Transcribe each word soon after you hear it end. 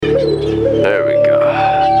There we go.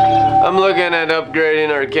 I'm looking at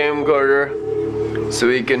upgrading our camcorder so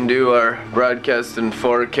we can do our broadcast in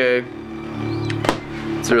 4K.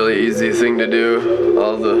 It's a really easy thing to do.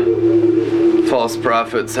 All the false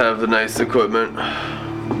prophets have the nice equipment.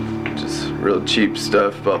 Just real cheap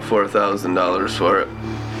stuff, about $4,000 for it.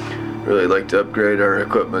 Really like to upgrade our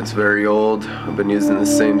equipment. It's very old. I've been using the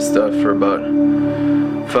same stuff for about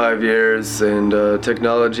 5 years, and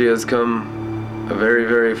technology has come a very,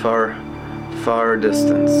 very far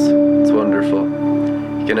distance. It's wonderful.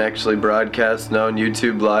 You can actually broadcast now on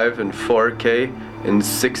YouTube Live in 4K in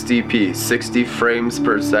 60p, 60 frames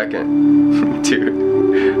per second.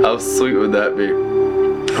 Dude, how sweet would that be?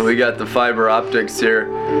 We got the fiber optics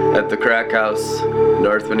here at the Crack House in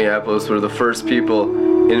North Minneapolis. We're the first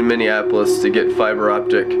people in Minneapolis to get fiber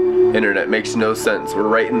optic internet. Makes no sense. We're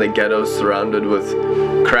right in the ghetto surrounded with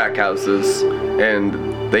crack houses,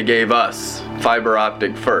 and they gave us fiber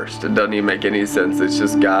optic first. It doesn't even make any sense. It's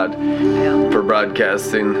just God for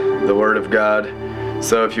broadcasting the Word of God.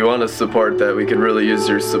 So if you want to support that, we could really use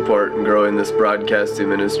your support in growing this broadcasting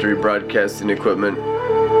ministry, broadcasting equipment.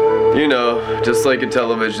 You know, just like a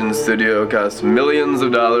television studio, it costs millions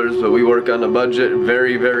of dollars, but we work on a budget,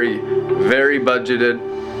 very, very, very budgeted.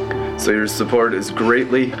 So your support is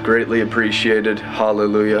greatly, greatly appreciated.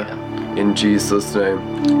 Hallelujah. In Jesus'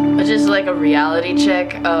 name. It's just like a reality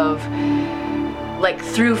check of, like,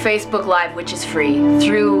 through Facebook Live, which is free,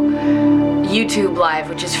 through YouTube Live,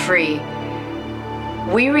 which is free,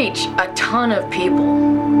 we reach a ton of people,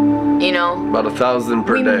 you know? About 1,000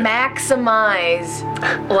 per day. We maximize,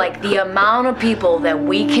 like, the amount of people that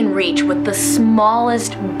we can reach with the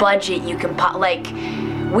smallest budget you can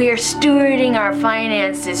we are stewarding our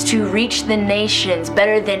finances to reach the nations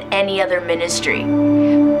better than any other ministry.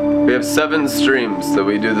 We have 7 streams that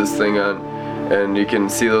we do this thing on, and you can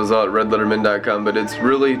see those out at redlettermin.com, but it's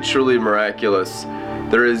really, truly miraculous.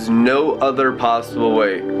 There is no other possible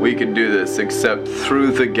way we could do this except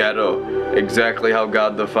through the ghetto, exactly how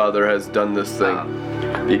God the Father has done this thing.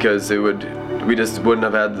 Because we just wouldn't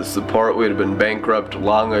have had the support. We'd have been bankrupt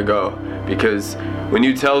long ago. Because when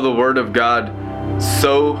you tell the Word of God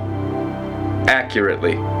so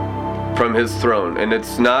accurately from His throne, and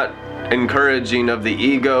it's not encouraging of the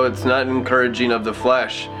ego, it's not encouraging of the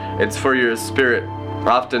flesh, it's for your spirit,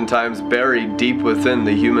 oftentimes buried deep within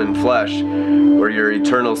the human flesh, where your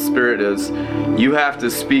eternal spirit is. You have to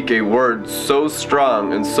speak a word so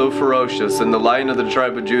strong and so ferocious in the Lion of the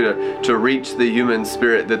tribe of Judah to reach the human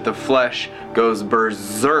spirit that the flesh goes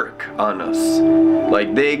berserk on us.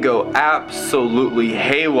 Like, they go absolutely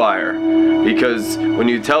haywire, because when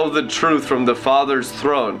you tell the truth from the Father's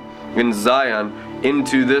throne in Zion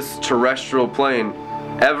into this terrestrial plane,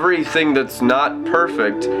 everything that's not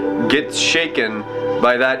perfect gets shaken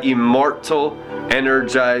by that immortal,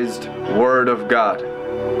 energized Word of God,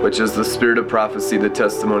 which is the spirit of prophecy, the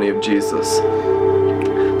testimony of Jesus.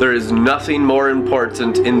 There is nothing more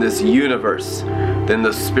important in this universe than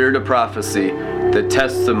the spirit of prophecy, the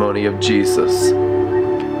testimony of Jesus.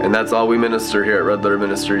 And that's all we minister here at Red Letter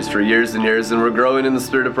Ministries for years and years. And we're growing in the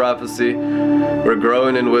spirit of prophecy. We're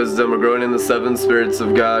growing in wisdom. We're growing in the 7 spirits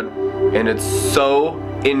of God. And it's so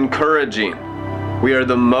encouraging. We are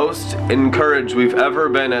the most encouraged we've ever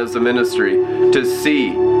been as a ministry to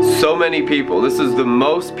see so many people. This is the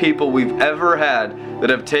most people we've ever had that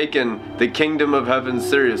have taken the kingdom of heaven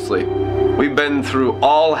seriously. We've been through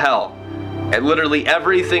all hell. And literally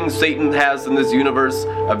everything Satan has in this universe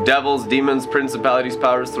of devils, demons, principalities,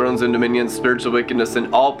 powers, thrones, and dominions, spiritual wickedness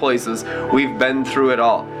in all places, we've been through it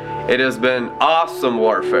all. It has been awesome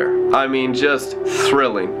warfare. I mean, just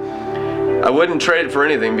thrilling. I wouldn't trade it for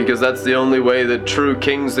anything, because that's the only way that true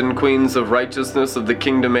kings and queens of righteousness of the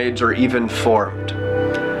kingdom age are even formed.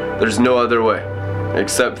 There's no other way,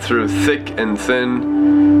 except through thick and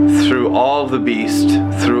thin, through all the beast,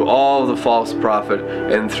 through all the false prophet,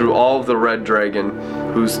 and through all the red dragon,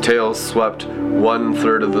 whose tail swept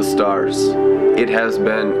 1/3 of the stars. It has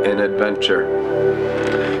been an adventure.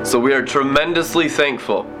 So we are tremendously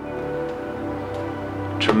thankful.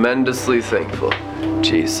 Tremendously thankful.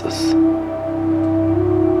 Jesus.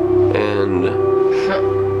 And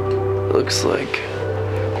it looks like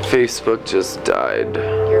Facebook just died.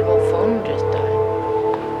 Your whole phone just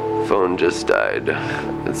died. Phone just died.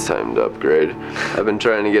 It's time to upgrade. I've been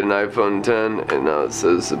trying to get an iPhone 10, and now it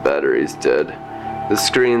says the battery's dead. The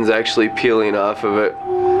screen's actually peeling off of it.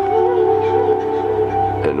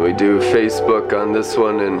 And we do Facebook on this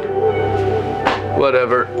one, and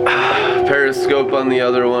whatever. Periscope on the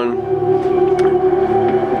other one.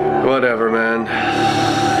 Whatever, man.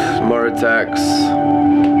 More attacks.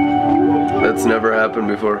 That's never happened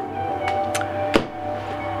before.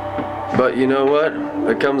 But you know what?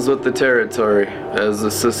 It comes with the territory, as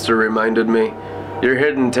the sister reminded me. You're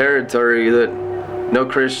hitting territory that no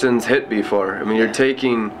Christians hit before. I mean, you're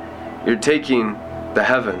taking the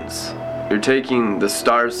heavens. You're taking the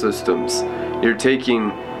star systems. You're taking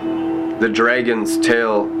the dragon's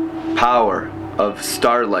tail power of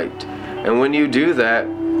starlight. And when you do that,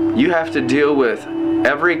 you have to deal with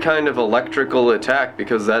every kind of electrical attack,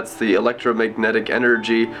 because that's the electromagnetic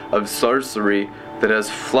energy of sorcery that has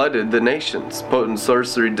flooded the nations. Potent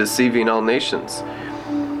sorcery deceiving all nations.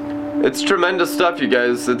 It's tremendous stuff, you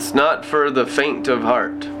guys. It's not for the faint of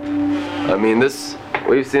heart. I mean,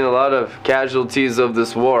 we've seen a lot of casualties of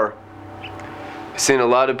this war. We've seen a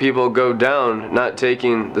lot of people go down not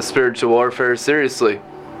taking the spiritual warfare seriously.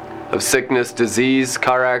 Of sickness, disease,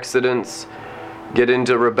 car accidents, get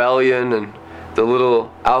into rebellion, and the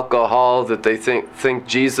little alcohol that they think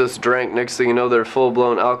Jesus drank. Next thing you know, they're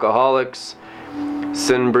full-blown alcoholics.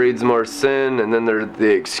 Sin breeds more sin, and then there are the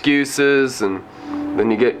excuses, and then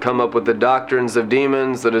you come up with the doctrines of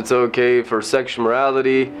demons that it's okay for sexual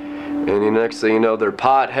morality, and the next thing you know, they're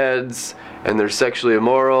potheads, and they're sexually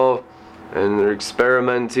immoral, and they're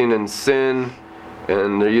experimenting in sin,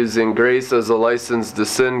 and they're using grace as a license to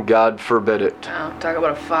sin. God forbid it. Oh, talk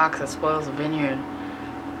about a fox that spoils the vineyard.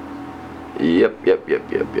 Yep.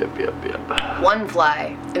 One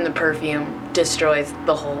fly in the perfume destroys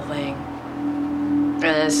the whole thing. And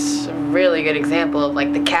it's a really good example of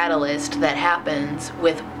like the catalyst that happens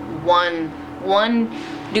with one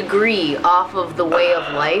degree off of the way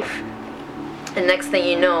of life. And next thing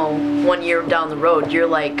you know, 1 year down the road, you're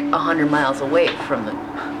like 100 miles away from the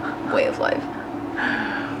way of life.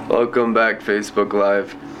 Welcome back, Facebook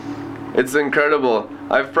Live. It's incredible.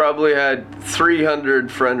 I've probably had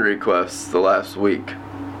 300 friend requests the last week.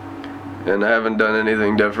 And I haven't done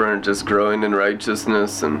anything different, just growing in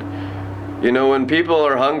righteousness. And you know, when people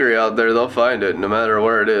are hungry out there, they'll find it, no matter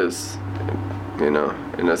where it is. You know,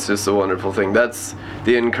 and that's just a wonderful thing. That's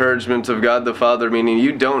the encouragement of God the Father, meaning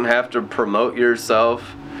you don't have to promote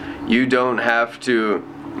yourself. You don't have to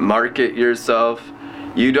market yourself.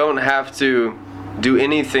 You don't have to do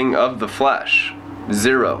anything of the flesh.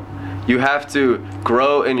 Zero. You have to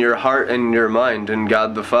grow in your heart and your mind in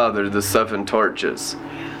God the Father, the 7 torches.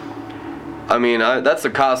 I mean, that's a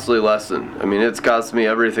costly lesson. I mean, it's cost me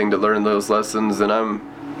everything to learn those lessons, and I'm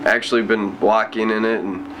actually been walking in it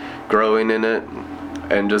and growing in it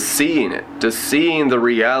and just seeing the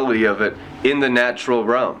reality of it in the natural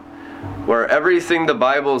realm, where everything the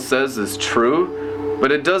Bible says is true,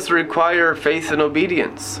 but it does require faith and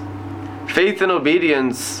obedience. Faith and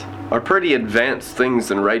obedience are pretty advanced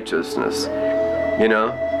things in righteousness, you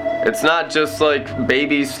know? It's not just like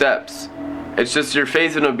baby steps. It's just your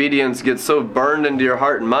faith and obedience gets so burned into your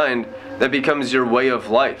heart and mind that becomes your way of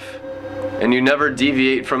life. And you never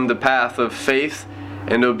deviate from the path of faith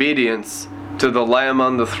and obedience to the Lamb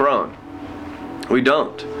on the throne. We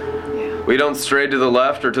don't. We don't stray to the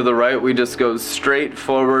left or to the right. We just go straight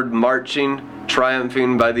forward, marching,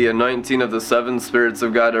 triumphing by the anointing of the 7 spirits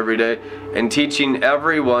of God every day, and teaching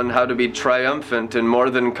everyone how to be triumphant and more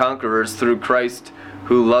than conquerors through Christ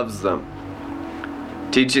who loves them.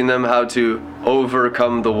 Teaching them how to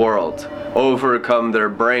overcome the world, overcome their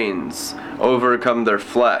brains, overcome their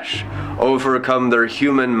flesh, overcome their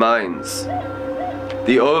human minds.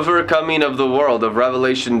 The overcoming of the world of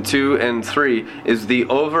Revelation 2 and 3 is the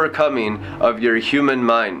overcoming of your human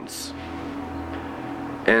minds.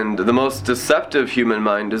 And the most deceptive human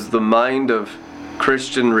mind is the mind of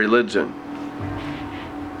Christian religion.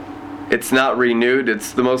 It's not renewed.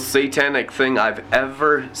 It's the most satanic thing I've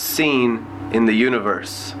ever seen in the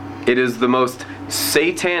universe. It is the most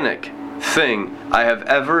satanic thing I have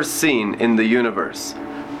ever seen in the universe.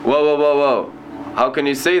 Whoa. How can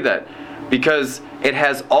you say that? Because it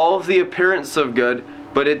has all of the appearance of good,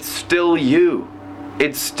 but it's still you.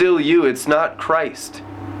 It's still you. It's not Christ.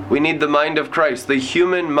 We need the mind of Christ. The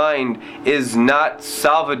human mind is not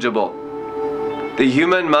salvageable. The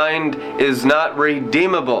human mind is not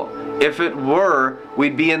redeemable. If it were,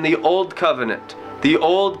 we'd be in the old covenant. The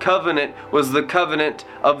old covenant was the covenant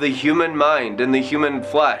of the human mind and the human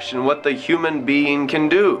flesh and what the human being can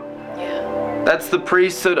do. Yeah. That's the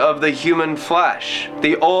priesthood of the human flesh.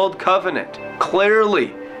 The old covenant.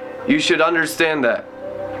 Clearly, you should understand that.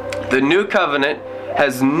 The new covenant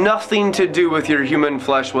has nothing to do with your human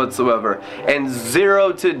flesh whatsoever, and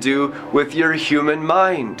zero to do with your human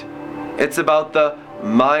mind. It's about the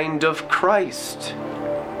mind of Christ.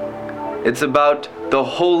 It's about the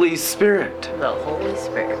Holy Spirit. The Holy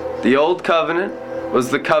Spirit. The old covenant was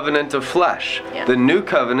the covenant of flesh. Yeah. The new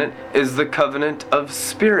covenant is the covenant of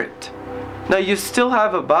spirit. Now you still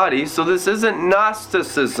have a body, so this isn't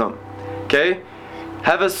Gnosticism. Okay?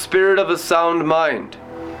 Have a spirit of a sound mind.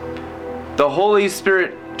 The Holy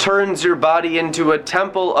Spirit turns your body into a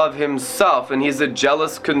temple of himself, and he's a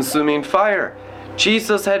jealous, consuming fire.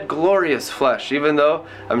 Jesus had glorious flesh, even though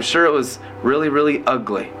I'm sure it was really, really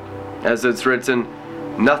ugly. As it's written,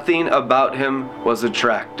 nothing about him was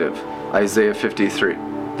attractive. Isaiah 53.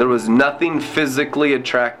 There was nothing physically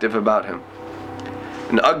attractive about him.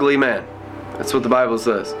 An ugly man. That's what the Bible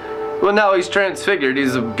says. Well, now he's transfigured.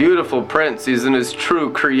 He's a beautiful prince. He's in his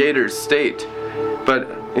true creator's state. But,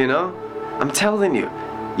 you know, I'm telling you,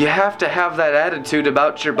 you have to have that attitude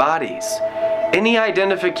about your bodies. Any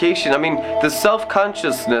identification, I mean, the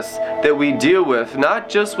self-consciousness that we deal with, not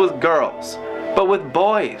just with girls, but with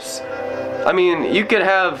boys. I mean, you could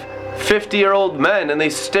have 50-year-old men and they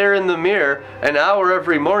stare in the mirror an hour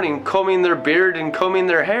every morning combing their beard and combing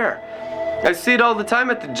their hair. I see it all the time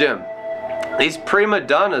at the gym. These prima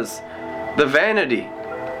donnas, the vanity,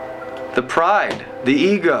 the pride, the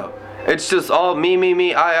ego. It's just all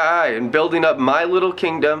me, I, and building up my little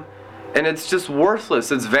kingdom, and it's just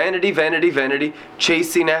worthless. It's vanity, vanity, vanity,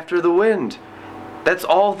 chasing after the wind. That's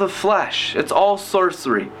all the flesh. It's all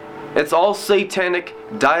sorcery. It's all satanic,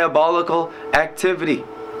 diabolical activity.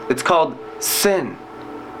 It's called sin.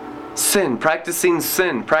 Sin, practicing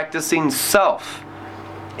self.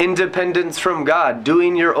 Independence from God,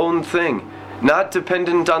 doing your own thing. Not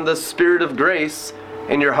dependent on the Spirit of grace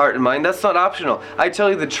in your heart and mind. That's not optional. I tell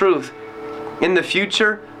you the truth. In the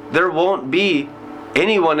future, there won't be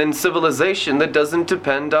anyone in civilization that doesn't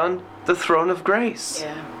depend on the throne of grace.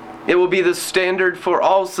 Yeah. It will be the standard for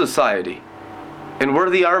all society. And we're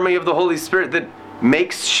the army of the Holy Spirit that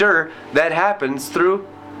makes sure that happens through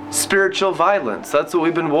spiritual violence. That's what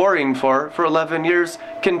we've been warring for 11 years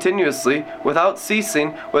continuously, without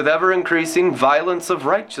ceasing, with ever-increasing violence of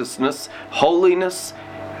righteousness, holiness,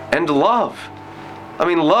 and love. I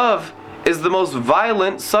mean, love is the most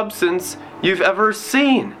violent substance you've ever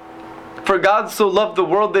seen. For God so loved the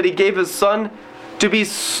world that he gave his Son to be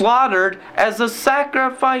slaughtered as a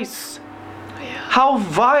sacrifice. How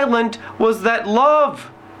violent was that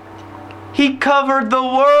love? He covered the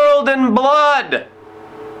world in blood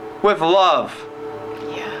with love.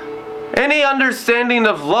 Yeah. Any understanding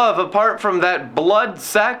of love apart from that blood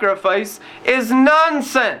sacrifice is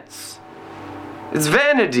nonsense. It's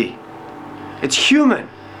vanity. It's human.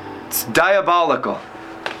 It's diabolical.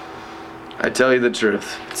 I tell you the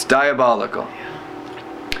truth. It's diabolical.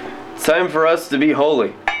 It's time for us to be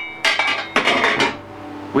holy.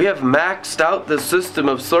 We have maxed out the system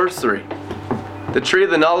of sorcery. The tree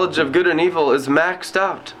of the knowledge of good and evil is maxed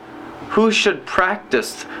out. Who should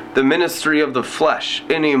practice the ministry of the flesh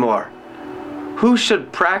anymore? Who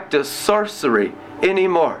should practice sorcery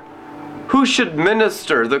anymore? Who should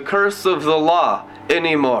minister the curse of the law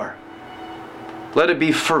anymore? Let it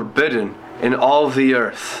be forbidden in all the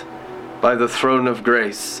earth by the throne of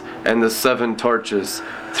grace and the 7 torches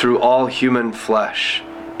through all human flesh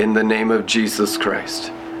in the name of Jesus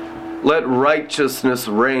Christ. Let righteousness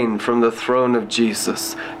reign from the throne of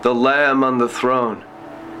Jesus, the Lamb on the throne.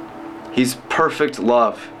 He's perfect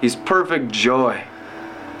love. He's perfect joy.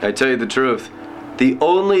 I tell you the truth, the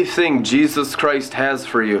only thing Jesus Christ has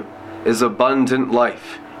for you is abundant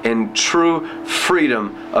life and true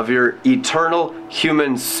freedom of your eternal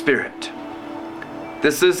human spirit.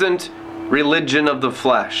 This isn't religion of the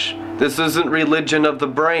flesh. This isn't religion of the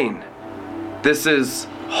brain. This is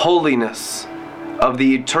holiness of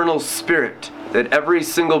the eternal spirit that every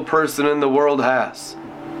single person in the world has.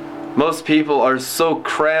 Most people are so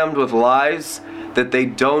crammed with lies that they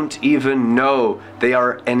don't even know they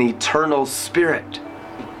are an eternal spirit.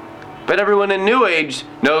 But everyone in New Age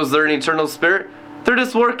knows they're an eternal spirit. They're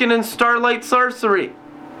just working in starlight sorcery.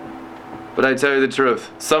 But I tell you the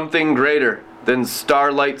truth, something greater than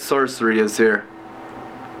starlight sorcery is here.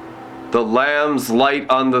 The Lamb's light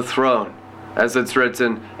on the throne, as it's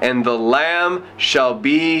written, and the Lamb shall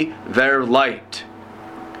be their light.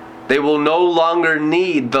 They will no longer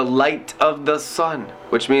need the light of the sun,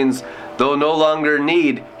 which means they'll no longer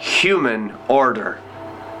need human order.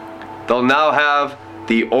 They'll now have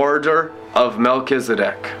the order of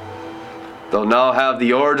Melchizedek. They'll now have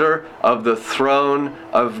the order of the throne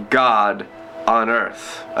of God on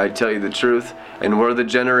earth. I tell you the truth, and we're the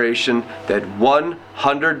generation that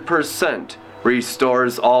 100%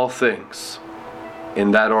 restores all things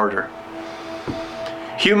in that order.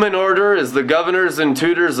 Human order is the governors and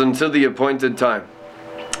tutors until the appointed time.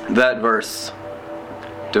 That verse.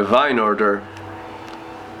 Divine order,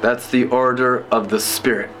 that's the order of the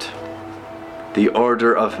Spirit. The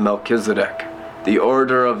order of Melchizedek. The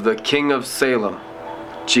order of the King of Salem,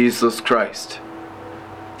 Jesus Christ.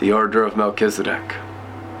 The order of Melchizedek.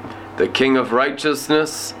 the King of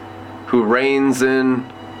righteousness, who reigns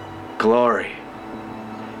in glory.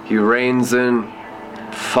 He reigns in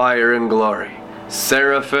fire and glory.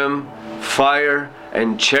 Seraphim, fire,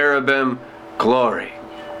 and cherubim, glory.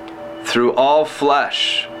 Through all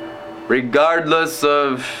flesh, regardless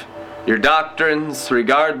of your doctrines,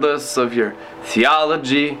 regardless of your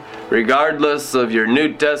theology, regardless of your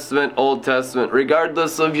New Testament, Old Testament,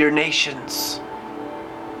 regardless of your nations.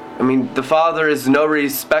 I mean, the Father is no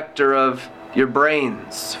respecter of your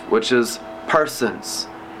brains, which is persons.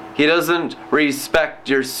 He doesn't respect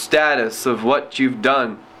your status of what you've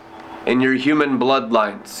done in your human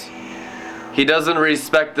bloodlines. He doesn't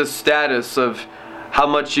respect the status of how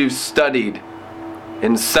much you've studied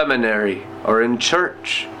in seminary or in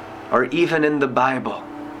church or even in the Bible.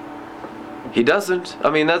 He doesn't.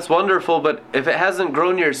 I mean, that's wonderful, but if it hasn't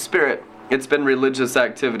grown your spirit, it's been religious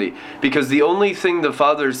activity. Because the only thing the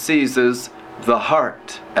Father sees is the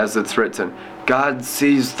heart, as it's written. God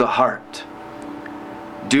sees the heart.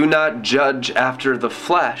 Do not judge after the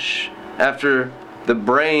flesh, after the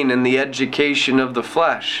brain and the education of the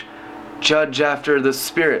flesh. Judge after the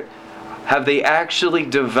Spirit. Have they actually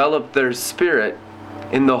developed their spirit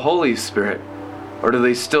in the Holy Spirit? Or do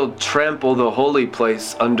they still trample the holy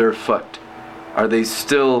place underfoot? Are they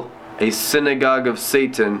still a synagogue of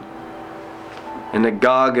Satan and a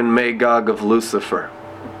Gog and Magog of Lucifer?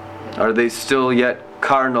 Are they still yet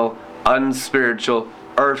carnal, unspiritual,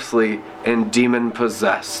 earthly, and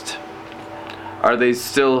demon-possessed? Are they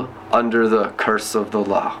still under the curse of the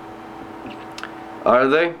law? Are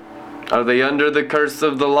they? Are they under the curse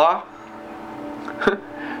of the law?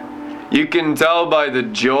 You can tell by the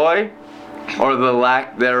joy or the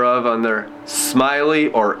lack thereof on their smiley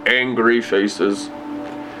or angry faces.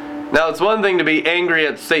 Now, it's one thing to be angry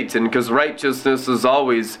at Satan, because righteousness is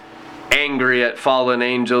always angry at fallen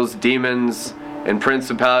angels, demons, and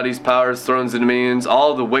principalities, powers, thrones, and dominions,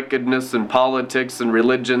 all the wickedness in politics and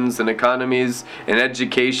religions and economies and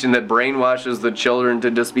education that brainwashes the children to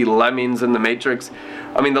just be lemmings in the matrix.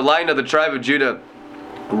 I mean, the Lion of the tribe of Judah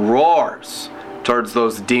roars towards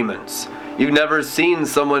those demons. You've never seen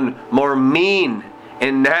someone more mean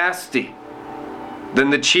and nasty than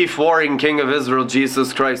the chief warring king of Israel,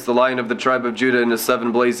 Jesus Christ, the Lion of the tribe of Judah, and his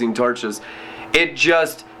 7 blazing torches. It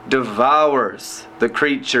just devours the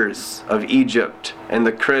creatures of Egypt and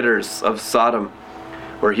the critters of Sodom,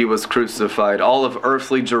 where he was crucified. All of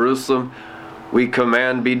earthly Jerusalem we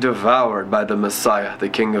command be devoured by the Messiah, the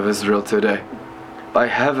King of Israel today, by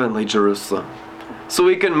heavenly Jerusalem. So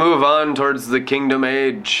we can move on towards the kingdom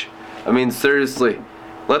age. I mean, seriously,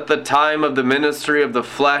 let the time of the ministry of the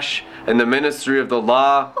flesh and the ministry of the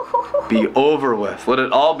law be over with. Let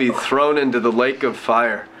it all be thrown into the lake of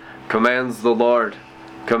fire, commands the Lord,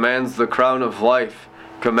 commands the crown of life,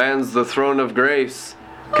 commands the throne of grace,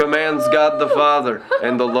 commands God the Father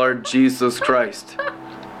and the Lord Jesus Christ.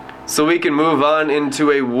 So we can move on into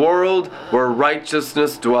a world where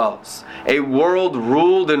righteousness dwells, a world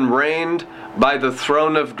ruled and reigned by the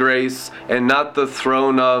throne of grace and not the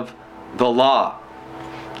throne of the law.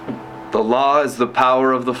 The law is the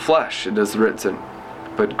power of the flesh, it is written,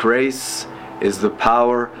 but grace is the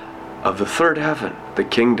power of the third heaven, the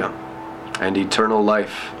kingdom, and eternal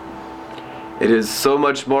life. It is so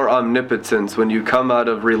much more omnipotent when you come out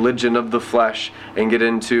of religion of the flesh and get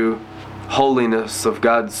into holiness of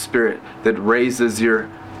God's Spirit that raises your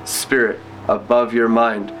spirit above your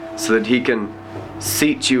mind so that He can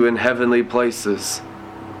seat you in heavenly places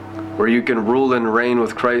where you can rule and reign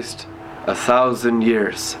with Christ 1,000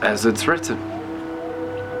 years, as it's written.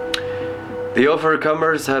 The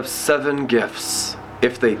overcomers have 7 gifts.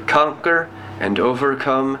 If they conquer and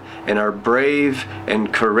overcome and are brave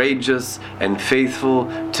and courageous and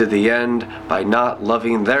faithful to the end by not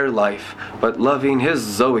loving their life, but loving His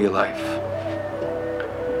Zoe life,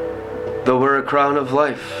 they'll wear a crown of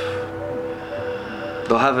life.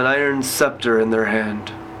 They'll have an iron scepter in their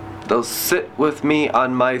hand. They'll sit with me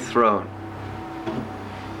on my throne.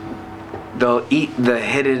 They'll eat the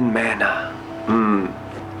hidden manna.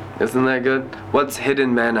 Isn't that good? What's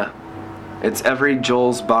hidden manna? It's every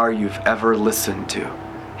Joel's bar you've ever listened to.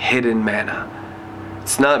 Hidden manna.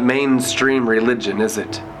 It's not mainstream religion, is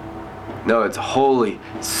it? No, it's holy,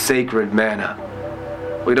 sacred manna.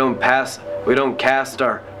 We don't cast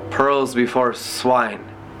our pearls before swine.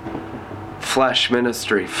 Flesh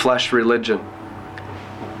ministry, flesh religion.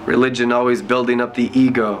 Religion always building up the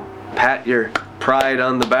ego. Pat your pride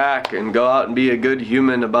on the back and go out and be a good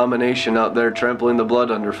human abomination out there trampling the blood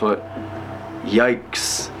underfoot.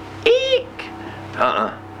 Yikes. Eek!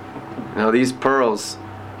 Now these pearls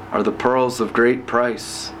are the pearls of great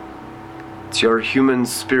price. It's your human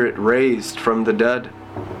spirit raised from the dead.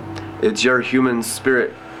 It's your human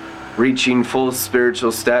spirit reaching full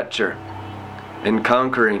spiritual stature and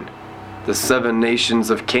conquering the 7 nations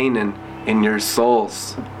of Canaan in your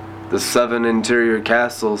souls, the 7 interior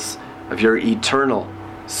castles of your eternal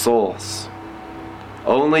souls.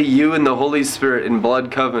 Only you and the Holy Spirit in blood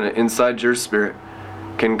covenant inside your spirit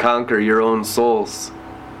can conquer your own souls.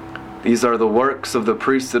 These are the works of the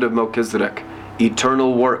priesthood of Melchizedek,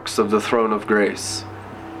 eternal works of the throne of grace.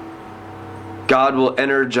 God will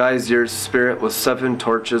energize your spirit with 7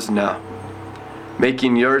 torches now,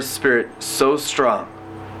 making your spirit so strong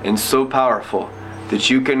and so powerful that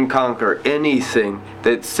you can conquer anything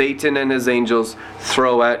that Satan and his angels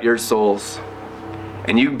throw at your souls.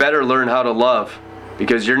 And you better learn how to love,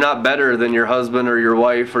 because you're not better than your husband or your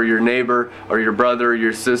wife or your neighbor or your brother or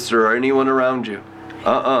your sister or anyone around you.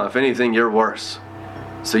 If anything, you're worse.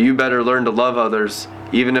 So you better learn to love others,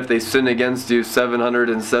 even if they sin against you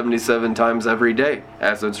 777 times every day,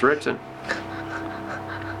 as it's written.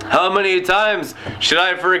 How many times should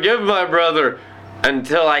I forgive my brother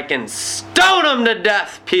until I can stone him to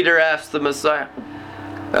death? Peter asked the Messiah.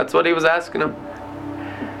 That's what he was asking him.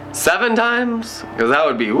 7 times? Because that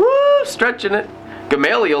would be, stretching it.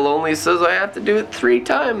 Gamaliel only says I have to do it 3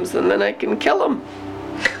 times and then I can kill him.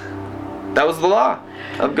 That was the law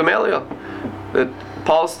of Gamaliel that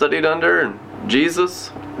Paul studied under, and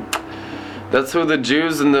Jesus. That's who the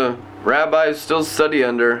Jews and the rabbis still study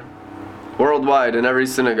under worldwide in every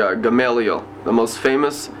synagogue. Gamaliel, the most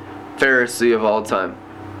famous Pharisee of all time.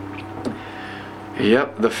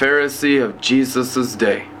 Yep, the Pharisee of Jesus'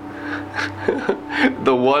 day.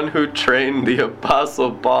 The one who trained the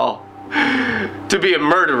Apostle Paul to be a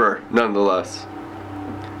murderer, nonetheless.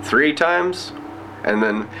 3 times? And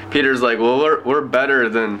then Peter's like, well, we're better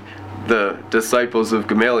than the disciples of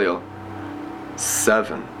Gamaliel.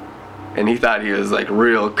 7. And he thought he was like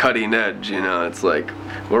real cutting edge, It's like,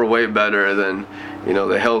 we're way better than,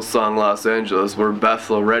 the Hillsong Los Angeles. We're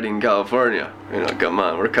Bethel, Redding, California. Come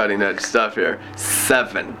on, we're cutting edge stuff here.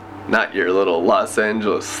 7. Not your little Los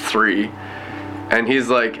Angeles 3. And he's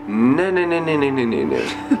like, no.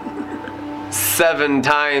 7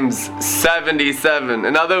 times 77.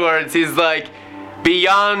 In other words, he's like,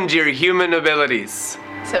 beyond your human abilities.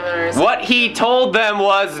 What he told them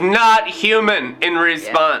was not human in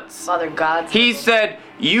response. Father God. He said,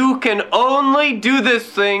 you can only do this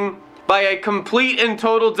thing by a complete and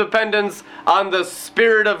total dependence on the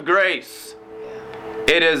Spirit of grace.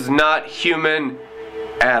 It is not human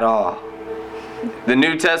at all. The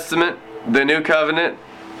New Testament, the New Covenant,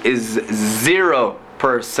 is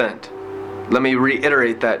 0%. Let me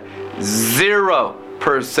reiterate that.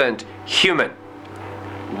 0% human.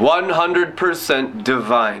 100%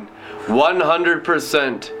 divine.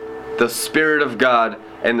 100% the Spirit of God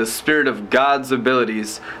and the Spirit of God's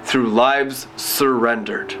abilities through lives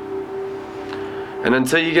surrendered. And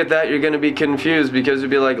until you get that, you're going to be confused, because you'll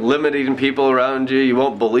be like limiting people around you. You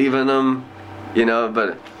won't believe in them,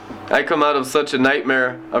 but I come out of such a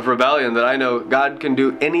nightmare of rebellion that I know God can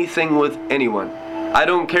do anything with anyone. I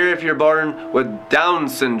don't care if you're born with Down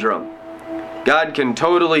syndrome. God can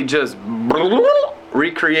totally just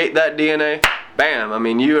recreate that DNA. Bam.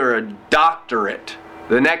 You are a doctorate.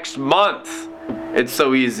 The next month. It's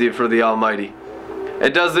so easy for the Almighty.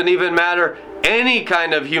 It doesn't even matter any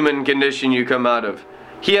kind of human condition you come out of.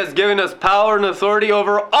 He has given us power and authority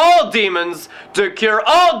over all demons to cure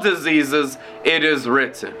all diseases. It is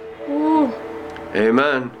written. Ooh.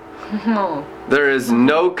 Amen. No. There is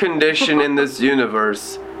no condition in this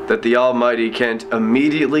universe that the Almighty can't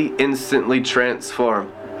immediately, instantly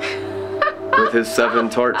transform with His 7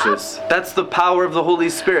 torches. That's the power of the Holy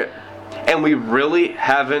Spirit. And we really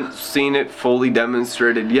haven't seen it fully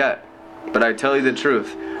demonstrated yet. But I tell you the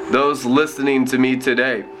truth, those listening to me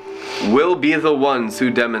today will be the ones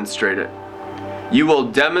who demonstrate it. You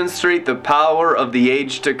will demonstrate the power of the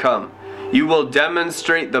age to come. You will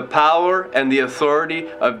demonstrate the power and the authority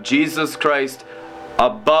of Jesus Christ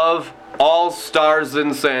above all stars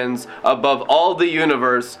and sands, above all the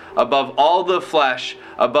universe, above all the flesh,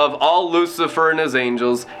 above all Lucifer and his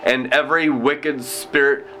angels, and every wicked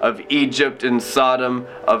spirit of Egypt and Sodom,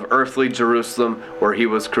 of earthly Jerusalem, where he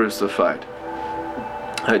was crucified.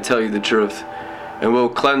 I tell you the truth. And we'll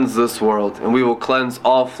cleanse this world, and we will cleanse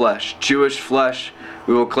all flesh, Jewish flesh.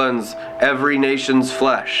 We will cleanse every nation's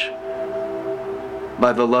flesh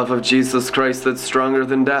by the love of Jesus Christ that's stronger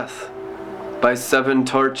than death. By 7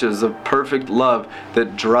 torches of perfect love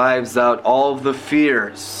that drives out all the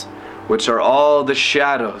fears, which are all the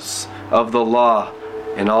shadows of the law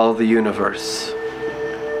in all the universe,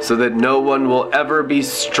 so that no one will ever be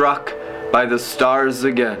struck by the stars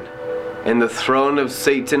again, and the throne of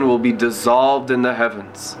Satan will be dissolved in the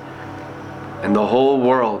heavens. and the whole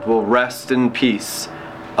world will rest in peace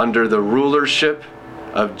under the rulership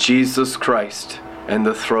of Jesus Christ and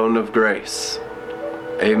the throne of grace.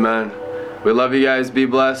 Amen. We love you guys. Be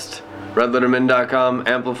blessed. RedLetterMin.com,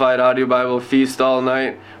 Amplified Audio Bible Feast all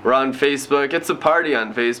night. We're on Facebook. It's a party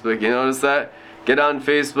on Facebook. You notice that? Get on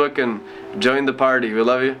Facebook and join the party. We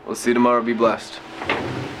love you. We'll see you tomorrow. Be blessed.